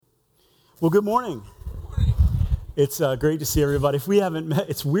Well, good morning. It's great to see everybody. If we haven't met,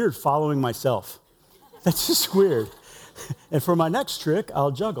 it's weird following myself. That's just weird. And for my next trick, I'll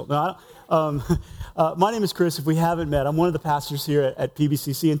juggle. No, my name is Chris. If we haven't met, I'm one of the pastors here at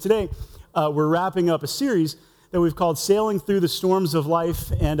PBCC. And today, we're wrapping up a series that we've called Sailing Through the Storms of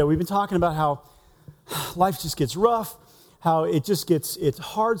Life. And we've been talking about how life just gets rough, how it's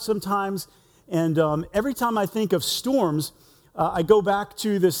hard sometimes. And every time I think of storms, I go back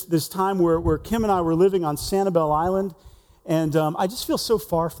to this time where Kim and I were living on Sanibel Island, and I just feel so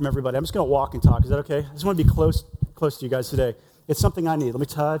far from everybody. I'm just going to walk and talk. Is that okay? I just want to be close to you guys today. It's something I need. Let me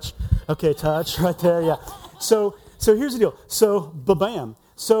touch. Okay, touch right there. Yeah. So here's the deal. So bam.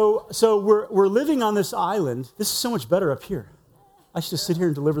 So we're living on this island. This is so much better up here. I should just sit here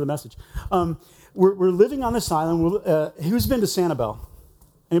and deliver the message. We're living on this island. Who's been to Sanibel?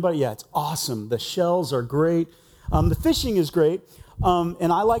 Anybody? Yeah, it's awesome. The shells are great. The fishing is great,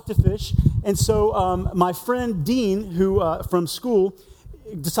 and I like to fish. And so my friend Dean, who from school,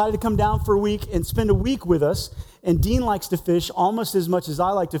 decided to come down for a week and spend a week with us. And Dean likes to fish almost as much as I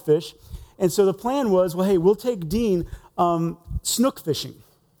like to fish. And so the plan was, well, hey, we'll take Dean snook fishing.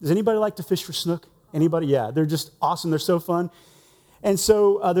 Does anybody like to fish for snook? Anybody? Yeah, they're just awesome. They're so fun. And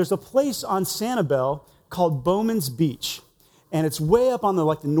so there's a place on Sanibel called Bowman's Beach. And it's way up on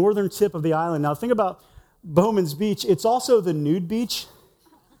the northern tip of the island. Now, think about Bowman's Beach. It's also the nude beach.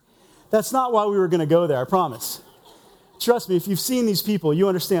 That's not why we were going to go there, I promise. Trust me, if you've seen these people, you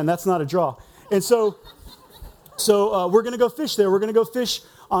understand that's not a draw. And so we're going to go fish there. We're going to go fish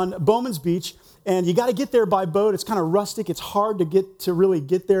on Bowman's Beach, and you got to get there by boat. It's kind of rustic. It's hard to really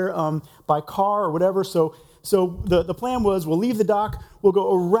get there by car or whatever. So the plan was we'll leave the dock, we'll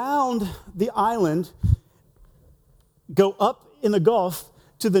go around the island, go up in the Gulf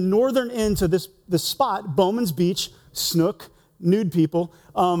to the northern end to this spot, Bowman's Beach, snook, nude people.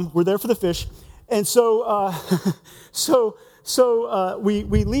 We're there for the fish. And so we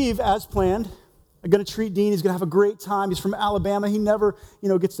leave as planned. I'm going to treat Dean. He's going to have a great time. He's from Alabama. He never,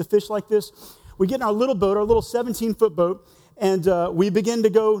 gets to fish like this. We get in our little boat, our little 17-foot boat, and we begin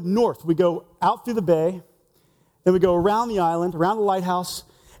to go north. We go out through the bay, then we go around the island, around the lighthouse,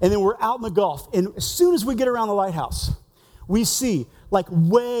 and then we're out in the Gulf. And as soon as we get around the lighthouse, we see,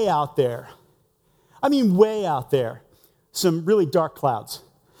 way out there, some really dark clouds.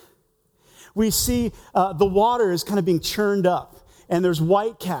 We see the water is kind of being churned up, and there's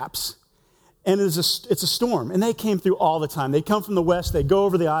white caps, and it's a storm. And they came through all the time. They come from the west. They go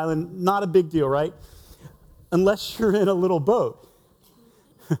over the island. Not a big deal, right? Unless you're in a little boat.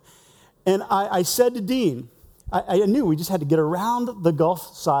 And I said to Dean, I knew we just had to get around the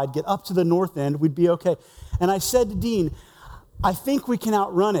Gulf side, get up to the north end. We'd be okay. And I said to Dean, I think we can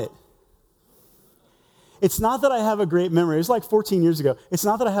outrun it. It's not that I have a great memory. It was like 14 years ago. It's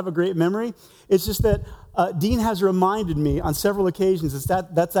not that I have a great memory. It's just that Dean has reminded me on several occasions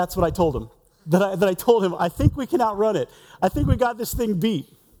that's what I told him. That I told him, I think we can outrun it. I think we got this thing beat.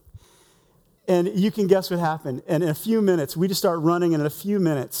 And you can guess what happened. And in a few minutes, we just start running, and in a few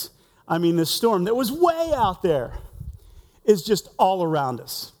minutes, this storm that was way out there is just all around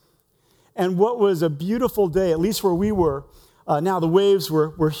us. And what was a beautiful day, at least where we were, now the waves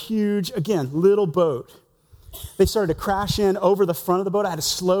were huge. Again, little boat. They started to crash in over the front of the boat. I had to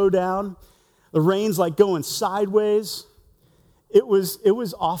slow down. The rain's going sideways. It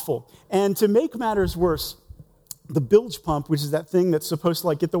was awful. And to make matters worse, the bilge pump, which is that thing that's supposed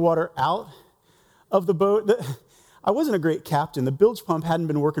to get the water out of the boat, I wasn't a great captain. The bilge pump hadn't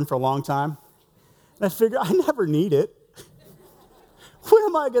been working for a long time. And I figured I never need it. When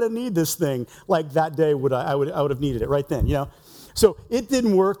am I going to need this thing? That day, I would have needed it right then, So it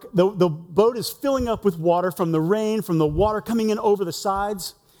didn't work. The boat is filling up with water from the rain, from the water coming in over the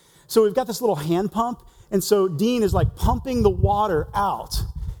sides. So we've got this little hand pump, and so Dean is pumping the water out.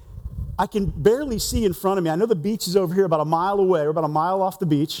 I can barely see in front of me. I know the beach is over here about a mile away. We're about a mile off the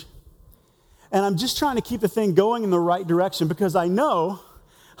beach. And I'm just trying to keep the thing going in the right direction because I know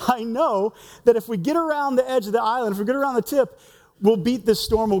that if we get around the edge of the island, if we get around the tip, we'll beat this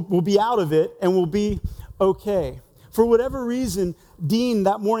storm, we'll be out of it, and we'll be okay. For whatever reason, Dean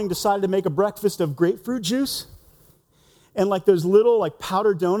that morning decided to make a breakfast of grapefruit juice and those little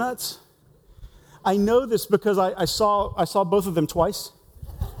powdered donuts. I know this because I saw both of them twice.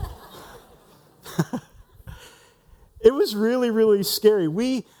 It was really, really scary.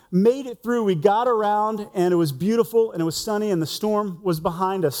 We made it through. We got around, and it was beautiful, and it was sunny, and the storm was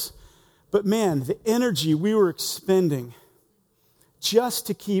behind us. But man, the energy we were expending just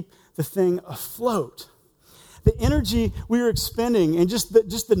to keep the thing afloat, the energy we were expending, and just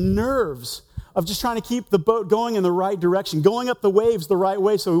the nerves of just trying to keep the boat going in the right direction, going up the waves the right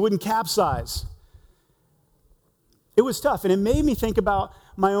way so we wouldn't capsize. It was tough, and it made me think about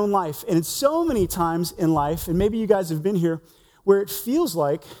my own life. And it's so many times in life, and maybe you guys have been here, where it feels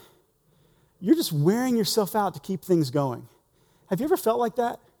like you're just wearing yourself out to keep things going. Have you ever felt like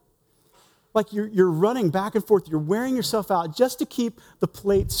that? Like you're running back and forth, you're wearing yourself out just to keep the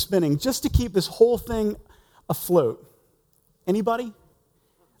plate spinning, just to keep this whole thing afloat. Anybody?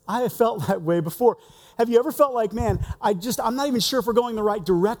 I have felt that way before. Have you ever felt like, man, I'm not even sure if we're going the right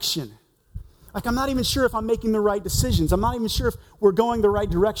direction. Like, I'm not even sure if I'm making the right decisions. I'm not even sure if we're going the right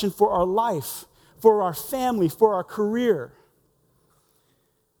direction for our life, for our family, for our career.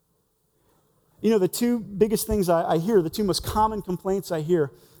 You know, the two biggest things I hear, the two most common complaints I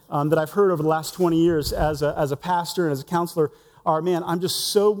hear that I've heard over the last 20 years as a pastor and as a counselor are, man, I'm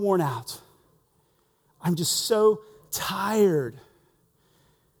just so worn out. I'm just so tired.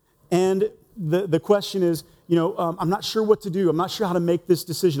 And the question is, I'm not sure what to do. I'm not sure how to make this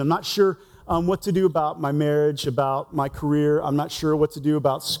decision. I'm not sure what to do about my marriage, about my career. I'm not sure what to do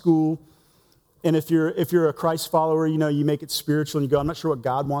about school. And if you're a Christ follower, you make it spiritual and you go, I'm not sure what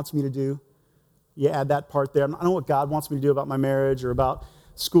God wants me to do. You add that part there. I don't know what God wants me to do about my marriage or about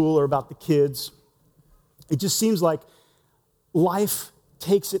school or about the kids. It just seems like life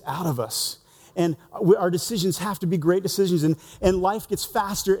takes it out of us. And our decisions have to be great decisions. And life gets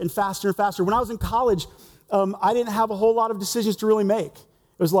faster and faster and faster. When I was in college, I didn't have a whole lot of decisions to really make.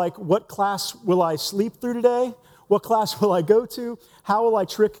 It was like, what class will I sleep through today? What class will I go to? How will I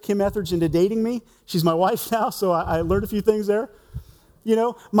trick Kim Etheridge into dating me? She's my wife now, so I learned a few things there.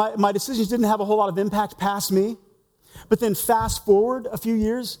 My decisions didn't have a whole lot of impact past me. But then fast forward a few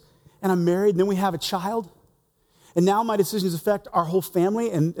years, and I'm married, and then we have a child. And now my decisions affect our whole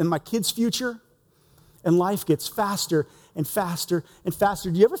family and my kids' future. And life gets faster and faster and faster.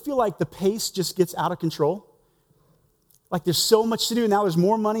 Do you ever feel like the pace just gets out of control? Like there's so much to do. Now there's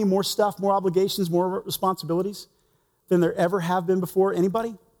more money, more stuff, more obligations, more responsibilities than there ever have been before.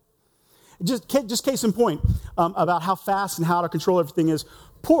 Anybody? Just case in point about how fast and how out of control everything is.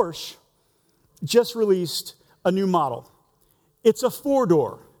 Porsche just released a new model. It's a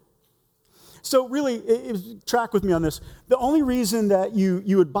 4-door. So really, track with me on this. The only reason that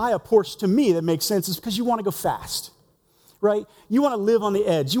you would buy a Porsche, to me, that makes sense is because you want to go fast, right? You want to live on the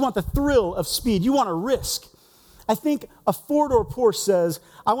edge. You want the thrill of speed. You want to risk. I think a 4-door Porsche says,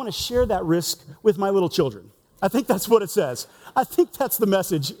 I want to share that risk with my little children. I think that's what it says. I think that's the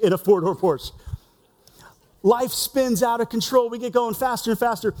message in a 4-door Porsche. Life spins out of control. We get going faster and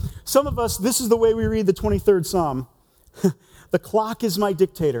faster. Some of us, this is the way we read the 23rd Psalm. The clock is my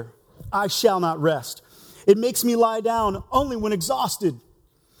dictator. I shall not rest. It makes me lie down only when exhausted.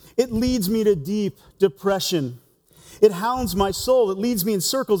 It leads me to deep depression. It hounds my soul. It leads me in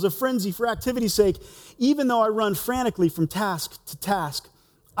circles of frenzy for activity's sake. Even though I run frantically from task to task,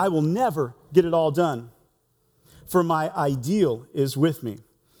 I will never get it all done. For my ideal is with me.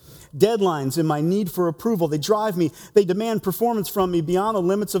 Deadlines and my need for approval, they drive me. They demand performance from me beyond the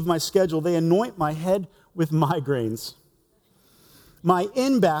limits of my schedule. They anoint my head with migraines. My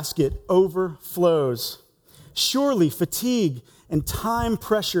in-basket overflows. Surely fatigue and time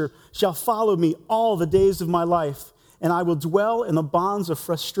pressure shall follow me all the days of my life, and I will dwell in the bonds of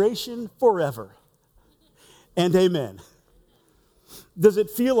frustration forever. And amen. Does it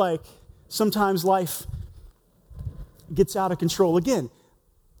feel like sometimes life gets out of control? Again,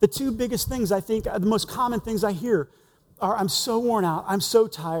 the two biggest things I think, the most common things I hear are, I'm so worn out, I'm so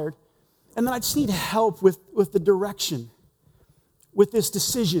tired, and then I just need help with the direction, with this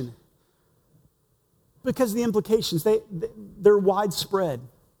decision. Because the implications, they're widespread.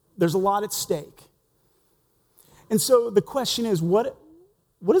 There's a lot at stake. And so the question is, what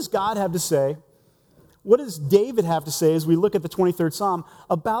does God have to say? What does David have to say as we look at the 23rd Psalm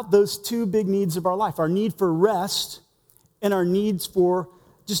about those two big needs of our life? Our need for rest and our needs for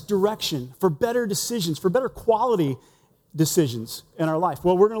just direction, for better decisions, for better quality decisions in our life.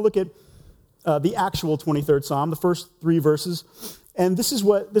 Well, we're going to look at the actual 23rd Psalm, the first 3 verses. And this is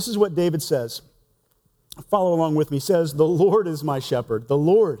what David says. Follow along with me. He says, the Lord is my shepherd. The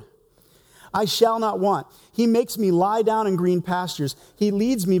Lord, I shall not want. He makes me lie down in green pastures. He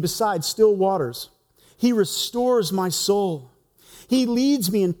leads me beside still waters. He restores my soul. He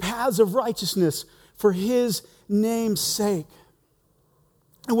leads me in paths of righteousness for his name's sake.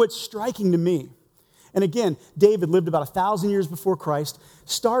 And what's striking to me, and again, David lived about 1,000 years before Christ,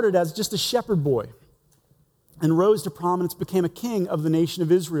 started as just a shepherd boy and rose to prominence, became a king of the nation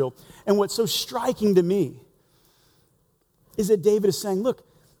of Israel. And what's so striking to me is that David is saying, look,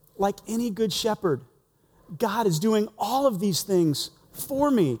 like any good shepherd, God is doing all of these things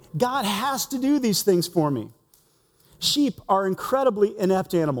for me. God has to do these things for me. Sheep are incredibly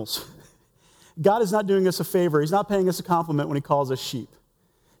inept animals. God is not doing us a favor. He's not paying us a compliment when he calls us sheep.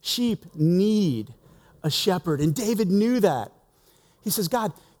 Sheep need a shepherd, and David knew that. He says,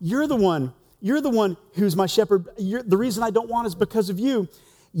 God, you're the one who's my shepherd. The reason I don't want is because of you.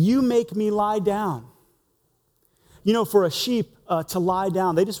 You make me lie down. You know, for a sheep to lie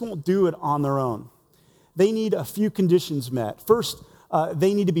down, they just won't do it on their own. They need a few conditions met. First,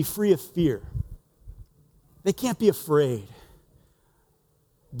 they need to be free of fear. They can't be afraid.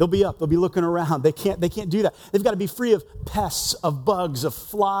 They'll be up. They'll be looking around. They can't do that. They've got to be free of pests, of bugs, of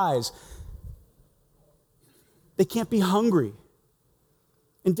flies. They can't be hungry.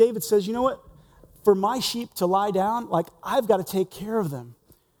 And David says, you know what? For my sheep to lie down, like, I've got to take care of them.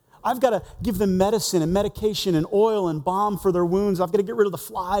 I've got to give them medicine and medication and oil and balm for their wounds. I've got to get rid of the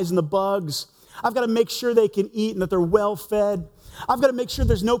flies and the bugs. I've got to make sure they can eat and that they're well fed. I've got to make sure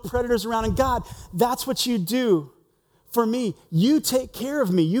there's no predators around. And God, that's what you do for me. You take care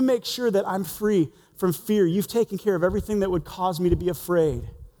of me. You make sure that I'm free from fear. You've taken care of everything that would cause me to be afraid.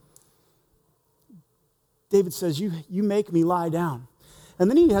 David says, you make me lie down. And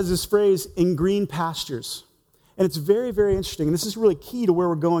then he has this phrase, in green pastures. And it's very, very interesting. And this is really key to where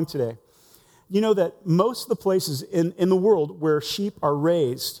we're going today. You know that most of the places in the world where sheep are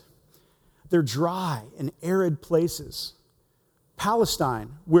raised, they're dry and arid places.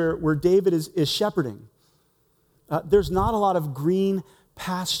 Palestine, where David is shepherding, there's not a lot of green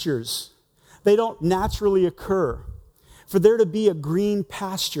pastures. They don't naturally occur. For there to be a green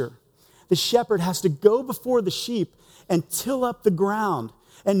pasture, the shepherd has to go before the sheep and till up the ground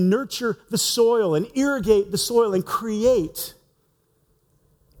and nurture the soil and irrigate the soil and create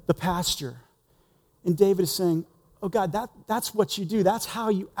the pasture. And David is saying, oh God, that's what you do. That's how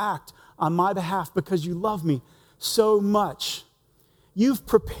you act on my behalf because you love me so much. You've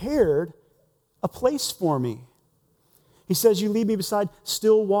prepared a place for me. He says, you lead me beside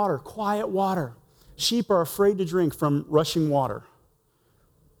still water, quiet water. Sheep are afraid to drink from rushing water.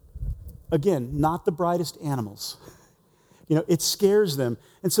 Again, not the brightest animals. You know, it scares them.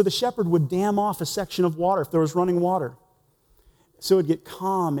 And so the shepherd would dam off a section of water if there was running water. So it would get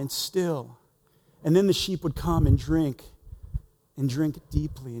calm and still. And then the sheep would come and drink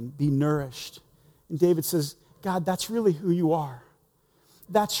deeply and be nourished. And David says, God, that's really who you are.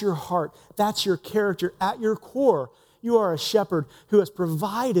 That's your heart. That's your character. At your core, you are a shepherd who has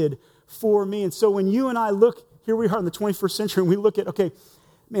provided for me. And so when you and I look, here we are in the 21st century, and we look at, okay,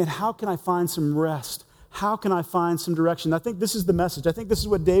 man, how can I find some rest? How can I find some direction? I think this is the message. I think this is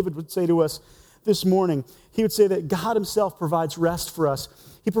what David would say to us this morning. He would say that God himself provides rest for us.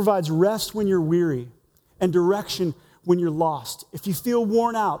 He provides rest when you're weary and direction when you're lost. If you feel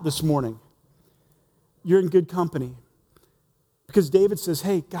worn out this morning, you're in good company. Because David says,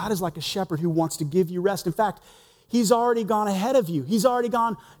 hey, God is like a shepherd who wants to give you rest. In fact, he's already gone ahead of you. He's already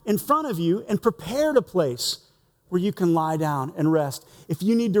gone in front of you and prepared a place where you can lie down and rest. If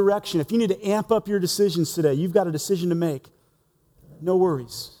you need direction, if you need to amp up your decisions today, you've got a decision to make, no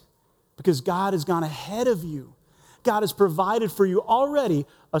worries. Because God has gone ahead of you. God has provided for you already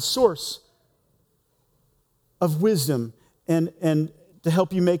a source of wisdom and to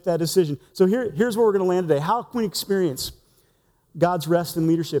help you make that decision. So here's where we're going to land today. How can we experience God's rest and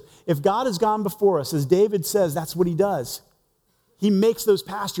leadership? If God has gone before us, as David says, that's what he does. He makes those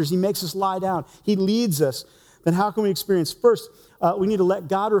pastures. He makes us lie down. He leads us. Then how can we experience? First, we need to let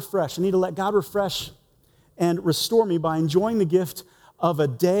God refresh. I need to let God refresh and restore me by enjoying the gift of a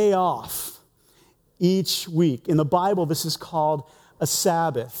day off each week. In the Bible, this is called a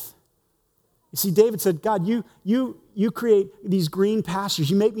Sabbath. You see, David said, God, you create these green pastures.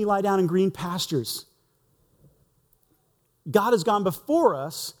 You make me lie down in green pastures. God has gone before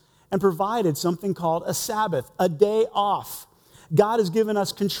us and provided something called a Sabbath, a day off. God has given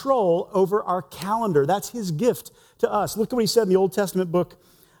us control over our calendar. That's his gift to us. Look at what he said in the Old Testament book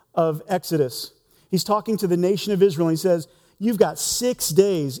of Exodus. He's talking to the nation of Israel, and he says, you've got 6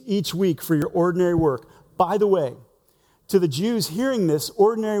 days each week for your ordinary work. By the way, to the Jews hearing this,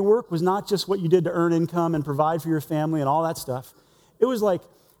 ordinary work was not just what you did to earn income and provide for your family and all that stuff. It was like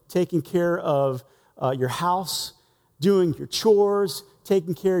taking care of your house, doing your chores,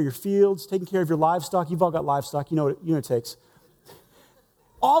 taking care of your fields, taking care of your livestock. You've all got livestock. You know what it takes.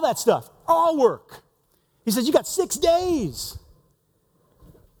 All that stuff, all work. He says, you got 6 days.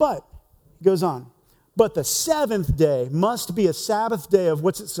 But, he goes on, but the seventh day must be a Sabbath day of,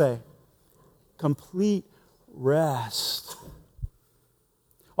 what's it say? Complete rest.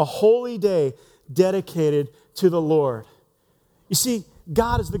 A holy day dedicated to the Lord. You see,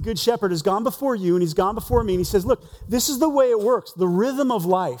 God as the good shepherd has gone before you and he's gone before me and he says, look, this is the way it works. The rhythm of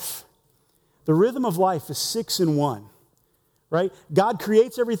life is 6 in 1, right? God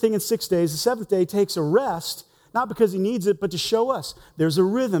creates everything in 6 days. The seventh day takes a rest, not because he needs it, but to show us there's a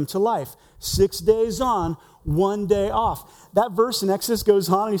rhythm to life. 6 days on, 1 day off. That verse in Exodus goes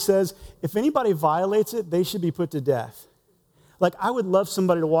on and he says, if anybody violates it, they should be put to death. Like, I would love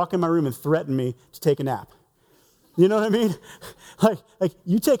somebody to walk in my room and threaten me to take a nap. You know what I mean? Like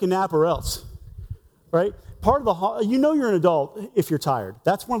you take a nap or else, right? Part of the, you know you're an adult if you're tired.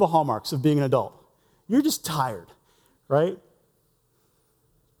 That's one of the hallmarks of being an adult. You're just tired, right?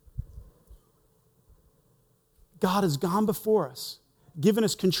 God has gone before us, given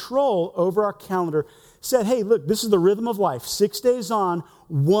us control over our calendar, said, hey, look, this is the rhythm of life. 6 days on,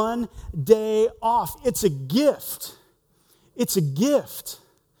 1 day off. It's a gift. It's a gift.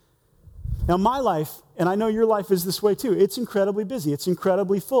 Now, my life, and I know your life is this way too, it's incredibly busy. It's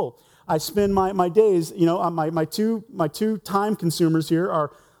incredibly full. I spend my days, my two time consumers here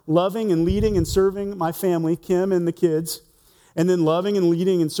are loving and leading and serving my family, Kim and the kids, and then loving and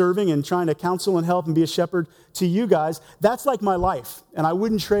leading and serving and trying to counsel and help and be a shepherd to you guys. That's like my life, and I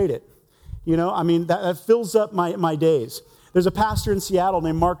wouldn't trade it. That fills up my days. There's a pastor in Seattle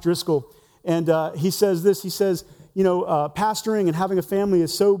named Mark Driscoll, and he says this. He says, pastoring and having a family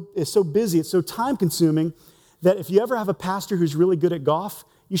is so busy, it's so time-consuming, that if you ever have a pastor who's really good at golf,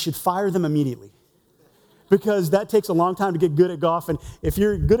 you should fire them immediately. Because that takes a long time to get good at golf, and if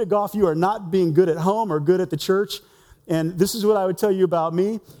you're good at golf, you are not being good at home or good at the church. And this is what I would tell you about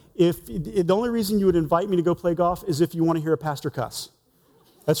me. If the only reason you would invite me to go play golf is if you want to hear a pastor cuss.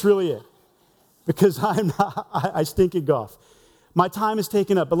 That's really it. Because I stink at golf. My time is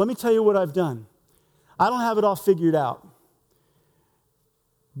taken up. But let me tell you what I've done. I don't have it all figured out.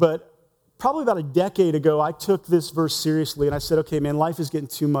 But probably about a decade ago, I took this verse seriously and I said, okay, man, life is getting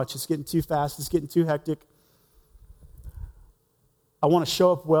too much. It's getting too fast. It's getting too hectic. I want to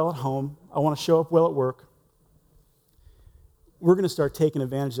show up well at home. I want to show up well at work. We're going to start taking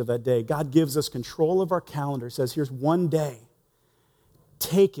advantage of that day. God gives us control of our calendar. He says, here's 1 day.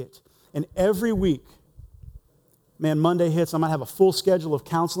 Take it. And every week, man, Monday hits, I might have a full schedule of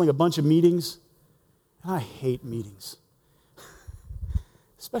counseling, a bunch of meetings. I hate meetings,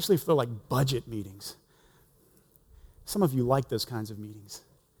 especially if they're like budget meetings. Some of you like those kinds of meetings.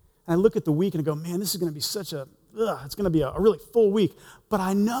 And I look at the week and I go, man, this is going to be it's going to be a really full week. But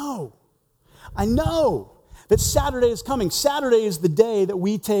I know that Saturday is coming. Saturday is the day that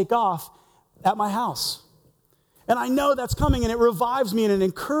we take off at my house. And I know that's coming, and it revives me and it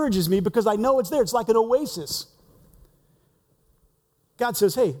encourages me because I know it's there. It's like an oasis. God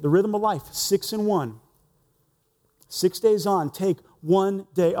says, hey, the rhythm of life, 6 in 1. 6 days on, take 1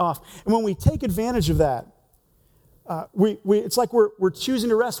 day off. And when we take advantage of that, it's like we're choosing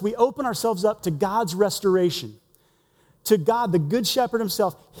to rest. We open ourselves up to God's restoration, to God, the good shepherd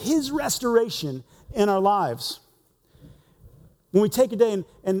himself, his restoration in our lives. When we take a day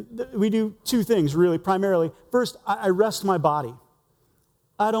and we do two things really, primarily. First, I rest my body.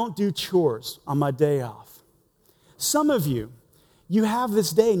 I don't do chores on my day off. Some of you have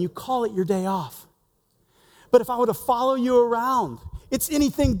this day and you call it your day off. But if I were to follow you around, it's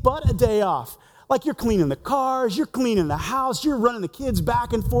anything but a day off. Like you're cleaning the cars, you're cleaning the house, you're running the kids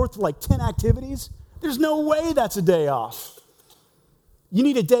back and forth to like 10 activities. There's no way that's a day off. You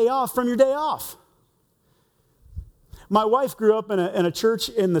need a day off from your day off. My wife grew up in a church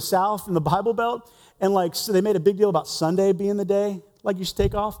in the South, in the Bible Belt, and so they made a big deal about Sunday being the day, like you should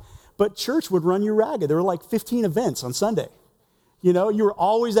take off. But church would run you ragged. There were like 15 events on Sunday. You were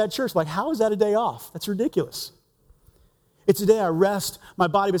always at church. Like, how is that a day off? That's ridiculous. It's a day I rest my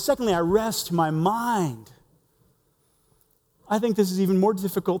body, but secondly, I rest my mind. I think this is even more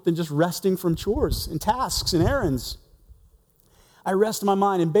difficult than just resting from chores and tasks and errands. I rest my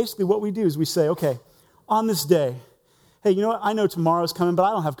mind, and basically what we do is we say, okay, on this day, hey, you know what? I know tomorrow's coming, but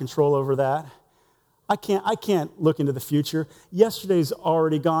I don't have control over that. I can't look into the future. Yesterday's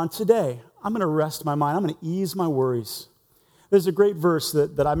already gone. Today, I'm going to rest my mind. I'm going to ease my worries. There's a great verse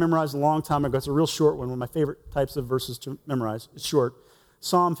that I memorized a long time ago. It's a real short one of my favorite types of verses to memorize. It's short.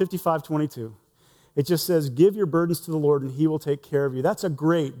 Psalm 55:22. It just says, give your burdens to the Lord and he will take care of you. That's a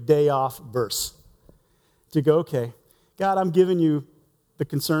great day off verse. To go, okay, God, I'm giving you the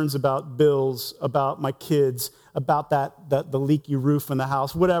concerns about bills, about my kids, about the leaky roof in the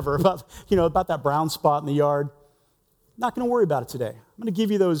house, whatever, about that brown spot in the yard. I'm not going to worry about it today. I'm going to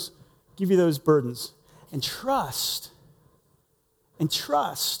give you those burdens and trust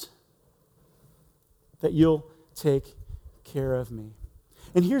that you'll take care of me.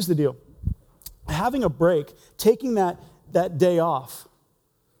 And here's the deal. Having a break, taking that day off,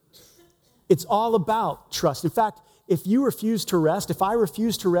 It's all about trust. In fact, if you refuse to rest, if I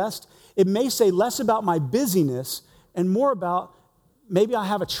refuse to rest, it may say less about my busyness and more about maybe I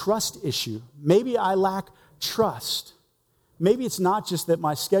have a trust issue. Maybe I lack trust. Maybe it's not just that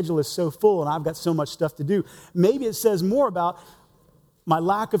my schedule is so full and I've got so much stuff to do. Maybe it says more about my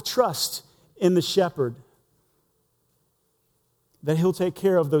lack of trust in the shepherd, that he'll take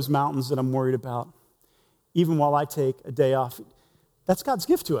care of those mountains that I'm worried about, even while I take a day off. That's God's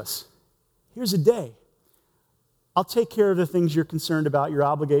gift to us. Here's a day. I'll take care of the things you're concerned about, your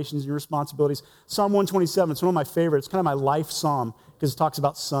obligations, your responsibilities. Psalm 127, it's one of my favorites. It's kind of my life psalm because it talks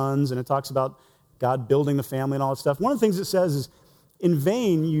about sons and it talks about God building the family and all that stuff. One of the things it says is, in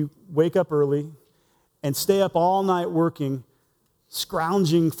vain you wake up early and stay up all night working,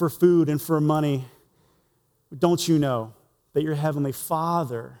 scrounging for food and for money. Don't you know that your heavenly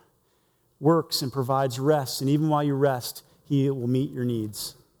Father works and provides rest, and even while you rest, he will meet your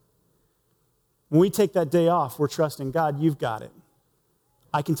needs. When we take that day off, we're trusting God, you've got it.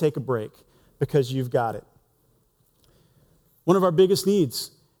 I can take a break because you've got it. One of our biggest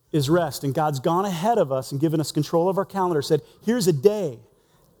needs is rest, and God's gone ahead of us and given us control of our calendar, said, here's a day.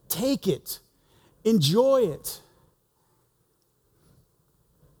 Take it. Enjoy it.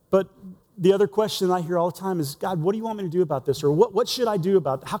 But the other question I hear all the time is, God, what do you want me to do about this? Or what should I do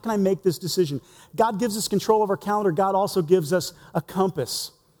about it? How can I make this decision? God gives us control of our calendar. God also gives us a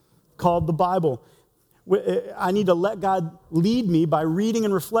compass called the Bible. I need to let God lead me by reading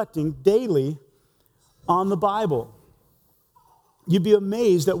and reflecting daily on the Bible. You'd be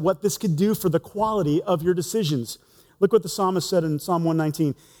amazed at what this could do for the quality of your decisions. Look what the psalmist said in Psalm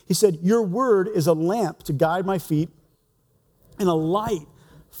 119. He said, your word is a lamp to guide my feet and a light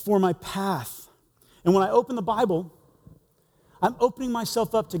for my path. And when I open the Bible, I'm opening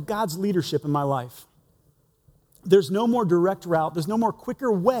myself up to God's leadership in my life. There's no more direct route. There's no more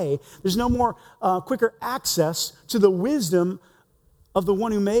quicker way. There's no more quicker access to the wisdom of the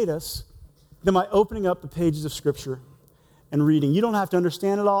one who made us than by opening up the pages of Scripture and reading. You don't have to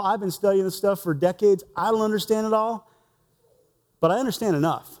understand it all. I've been studying this stuff for decades. I don't understand it all, but I understand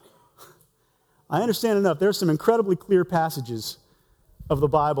enough. I understand enough. There's some incredibly clear passages of the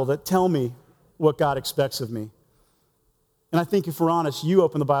Bible that tell me what God expects of me. And I think if we're honest, you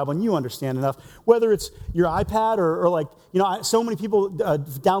open the Bible and you understand enough. Whether it's your iPad or like, so many people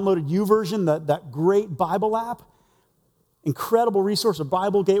downloaded YouVersion, that great Bible app. Incredible resource, or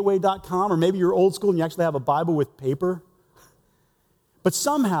BibleGateway.com, or maybe you're old school and you actually have a Bible with paper. But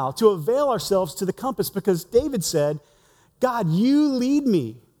somehow, to avail ourselves to the compass, because David said, God, you lead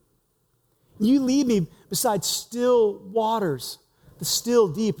me. You lead me beside still waters, the still,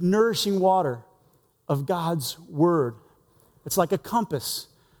 deep, nourishing water of God's word. It's like a compass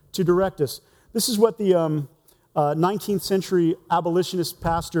to direct us. This is what the 19th century abolitionist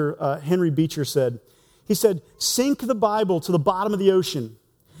pastor Henry Beecher said. He said, sink the Bible to the bottom of the ocean.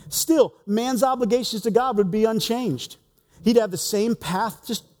 Still, man's obligations to God would be unchanged. He'd have the same path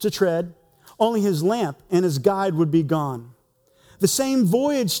to tread, only his lamp and his guide would be gone. The same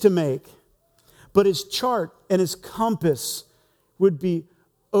voyage to make, but his chart and his compass would be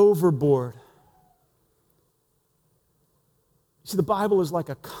overboard. See, the Bible is like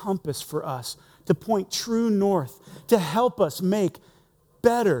a compass for us to point true north, to help us make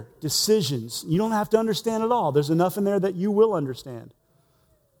better decisions. You don't have to understand it all. There's enough in there that you will understand.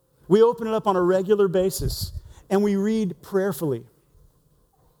 We open it up on a regular basis, and we read prayerfully.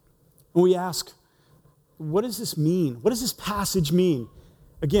 And we ask, what does this mean? What does this passage mean?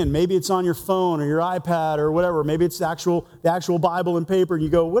 Again, maybe it's on your phone or your iPad or whatever. Maybe it's the actual Bible in paper, and you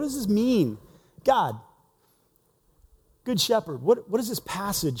go, what does this mean? God, Good Shepherd, what is this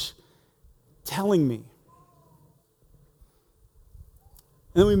passage telling me?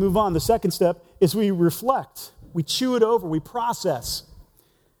 And then we move on. The second step is we reflect. We chew it over. We process.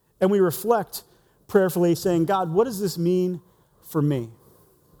 And we reflect prayerfully, saying, God, what does this mean for me?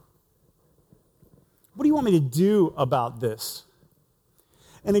 What do you want me to do about this?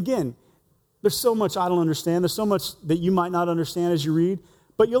 And again, there's so much I don't understand. There's so much that you might not understand as you read,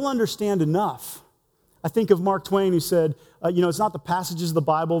 but you'll understand enough. I think of Mark Twain who said, it's not the passages of the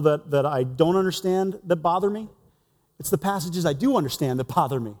Bible that I don't understand that bother me. It's the passages I do understand that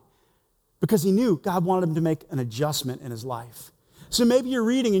bother me. Because he knew God wanted him to make an adjustment in his life. So maybe you're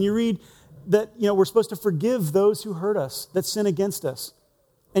reading and you read that, we're supposed to forgive those who hurt us, that sin against us.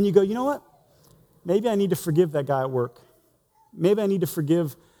 And you go, you know what? Maybe I need to forgive that guy at work. Maybe I need to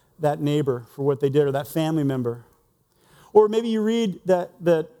forgive that neighbor for what they did, or that family member. Or maybe you read that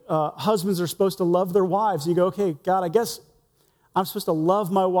husbands are supposed to love their wives. And you go, okay, God, I guess I'm supposed to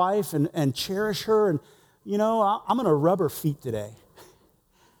love my wife and cherish her. And, I'm going to rub her feet today.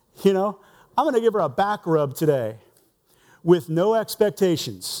 I'm going to give her a back rub today with no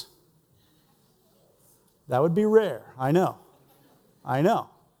expectations. That would be rare. I know.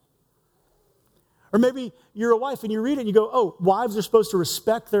 Or maybe you're a wife and you read it and you go, oh, wives are supposed to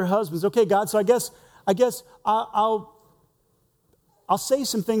respect their husbands. Okay, God, so I guess I'll say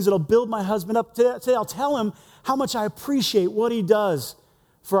some things that'll build my husband up. Today I'll tell him how much I appreciate what he does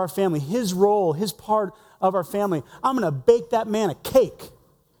for our family, his role, his part of our family. I'm going to bake that man a cake.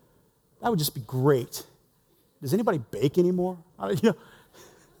 That would just be great. Does anybody bake anymore?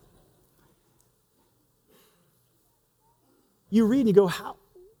 You read and you go,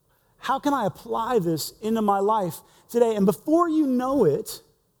 how can I apply this into my life today? And before you know it,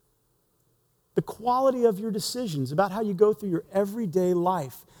 the quality of your decisions about how you go through your everyday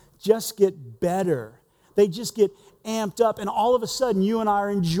life just get better. They just get amped up. And all of a sudden, you and I are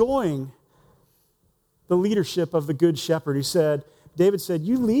enjoying the leadership of the Good Shepherd. David said,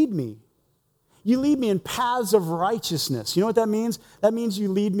 you lead me. You lead me in paths of righteousness. You know what that means? That means you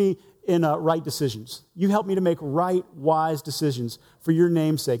lead me in right decisions. You help me to make right, wise decisions for your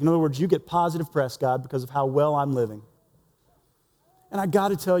name's sake. In other words, you get positive press, God, because of how well I'm living. And I got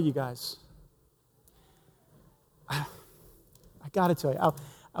to tell you guys, I got to tell you,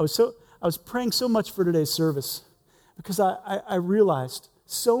 I was praying so much for today's service because I realized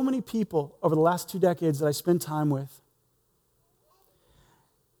so many people over the last 2 decades that I spend time with,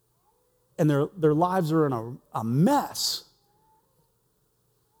 and their lives are in a mess.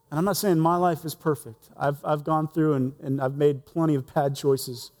 And I'm not saying my life is perfect. I've gone through and I've made plenty of bad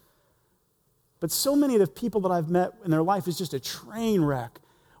choices. But so many of the people that I've met in their life is just a train wreck.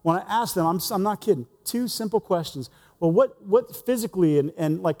 When I ask them, I'm not kidding, 2 simple questions. Well, what physically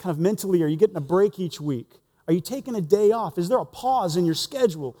and like kind of mentally are you getting a break each week? Are you taking a day off? Is there a pause in your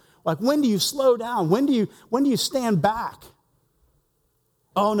schedule? Like, when do you slow down? When do you stand back?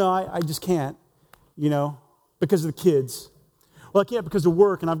 Oh, no, I just can't, because of the kids. Well, I can't because of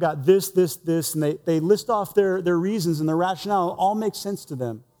work, and I've got this, and they list off their reasons and their rationale. It all makes sense to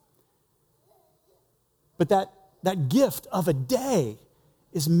them. But that gift of a day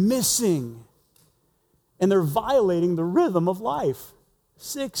is missing, and they're violating the rhythm of life.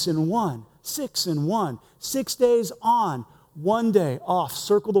 6 and 1, 6 and 1, 6 days on, 1 day off,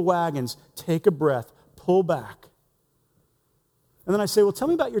 circle the wagons, take a breath, pull back. And then I say, well, tell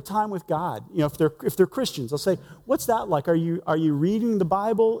me about your time with God. If they're Christians, I'll say, what's that like? Are you reading the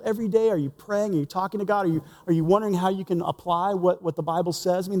Bible every day? Are you praying? Are you talking to God? Are you wondering how you can apply what the Bible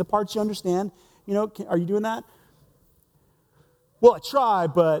says? The parts you understand, are you doing that? Well, I try,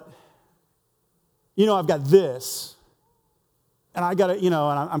 but, I've got this. And I got to, and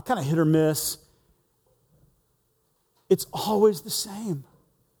I'm kind of hit or miss. It's always the same.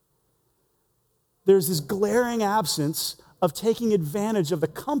 There's this glaring absence of taking advantage of the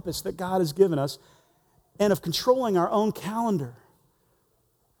compass that God has given us and of controlling our own calendar.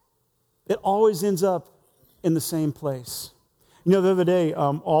 It always ends up in the same place. The other day,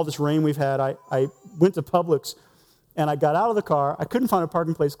 all this rain we've had, I went to Publix and I got out of the car. I couldn't find a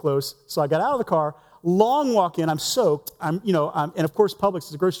parking place close, so I got out of the car, long walk in, I'm soaked. And of course, Publix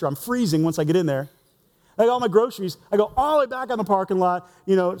is a grocery store. I'm freezing once I get in there. I got all my groceries. I go all the way back on the parking lot,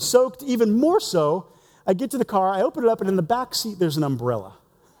 soaked even more so. I get to the car, I open it up, and in the back seat, there's an umbrella.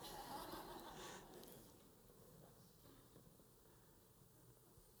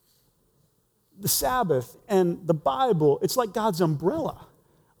 The Sabbath and the Bible, it's like God's umbrella.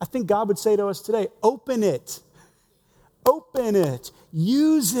 I think God would say to us today, open it. Open it.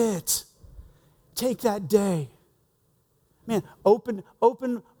 Use it. Take that day. Man, open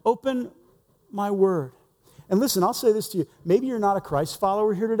my word. And listen, I'll say this to you. Maybe you're not a Christ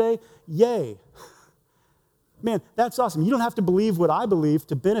follower here today. Yay. Man, that's awesome. You don't have to believe what I believe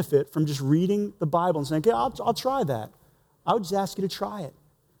to benefit from just reading the Bible and saying, okay, I'll try that. I would just ask you to try it.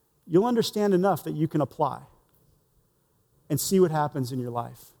 You'll understand enough that you can apply and see what happens in your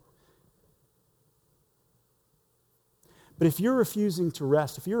life. But if you're refusing to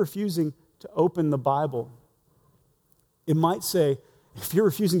rest, if you're refusing to open the Bible, it might say, if you're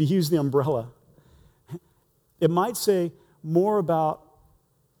refusing to use the umbrella, it might say more about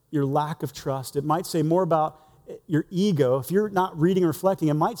your lack of trust. It might say more about your ego. If you're not reading and reflecting,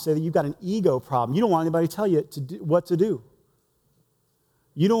 it might say that you've got an ego problem. You don't want anybody to tell you what to do.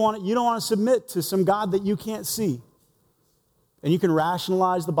 You don't want to submit to some God that you can't see. And you can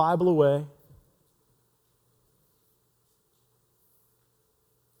rationalize the Bible away.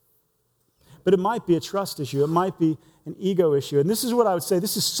 But it might be a trust issue. It might be an ego issue. And this is what I would say.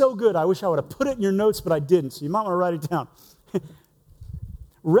 This is so good. I wish I would have put it in your notes, but I didn't. So you might want to write it down.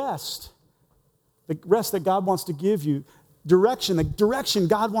 Rest. The rest that God wants to give you direction, the direction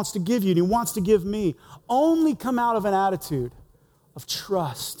God wants to give you and He wants to give me, only come out of an attitude of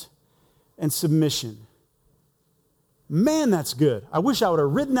trust and submission. Man, that's good. I wish I would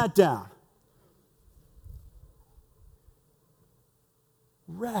have written that down.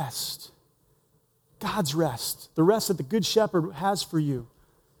 Rest. God's rest. The rest that the Good Shepherd has for you.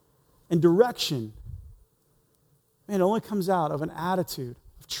 And direction. Man, it only comes out of an attitude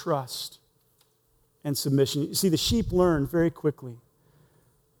of trust and submission. You see, the sheep learn very quickly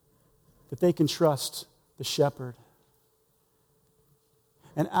that they can trust the shepherd.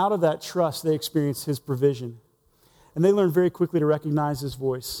 And out of that trust, they experience His provision. And they learn very quickly to recognize His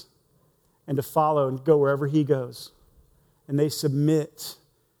voice and to follow and go wherever He goes. And they submit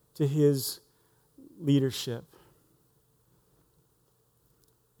to His leadership.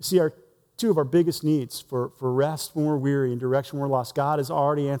 You see, two of our biggest needs for rest when we're weary and direction when we're lost, God has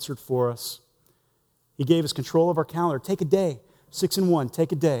already answered for us. He gave us control of our calendar. Take a day, 6 in 1,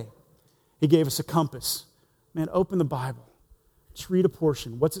 take a day. He gave us a compass. Man, open the Bible. Just read a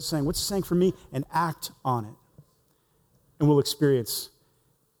portion. What's it saying? What's it saying for me? And act on it. And we'll experience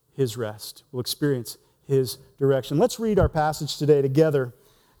His rest. We'll experience His direction. Let's read our passage today together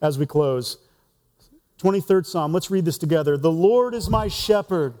as we close. 23rd Psalm, let's read this together. The Lord is my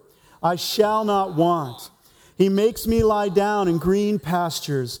shepherd, I shall not want. He makes me lie down in green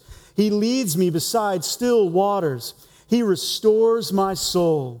pastures. He leads me beside still waters. He restores my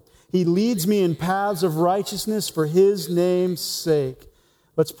soul. He leads me in paths of righteousness for His name's sake.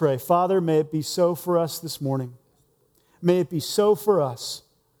 Let's pray. Father, may it be so for us this morning. May it be so for us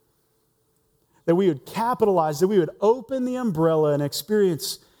that we would capitalize, that we would open the umbrella and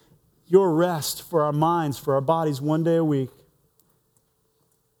experience Your rest for our minds, for our bodies one day a week.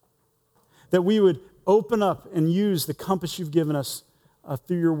 That we would open up and use the compass You've given us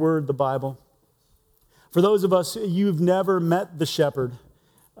through Your word, the Bible. For those of us, you've never met the shepherd.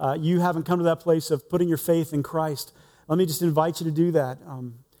 You haven't come to that place of putting your faith in Christ. Let me just invite you to do that.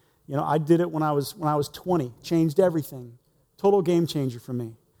 I did it when I was 20. Changed everything. Total game changer for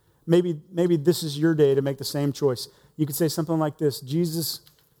me. Maybe this is your day to make the same choice. You could say something like this: Jesus,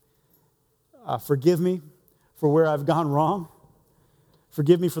 forgive me for where I've gone wrong.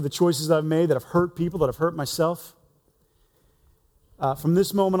 Forgive me for the choices that I've made that have hurt people, that have hurt myself. From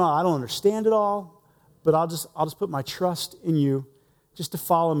this moment on, I don't understand it all, but I'll just put my trust in You, just to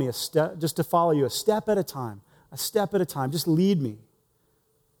follow me You a step at a time, Just lead me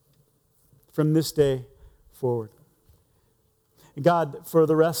from this day forward. And God, for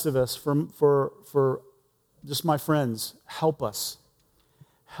the rest of us, for just my friends, help us.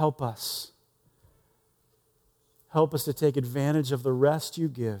 Help us. Help us to take advantage of the rest You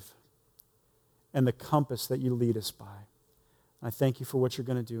give and the compass that You lead us by. I thank You for what You're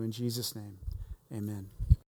going to do. In Jesus' name, amen.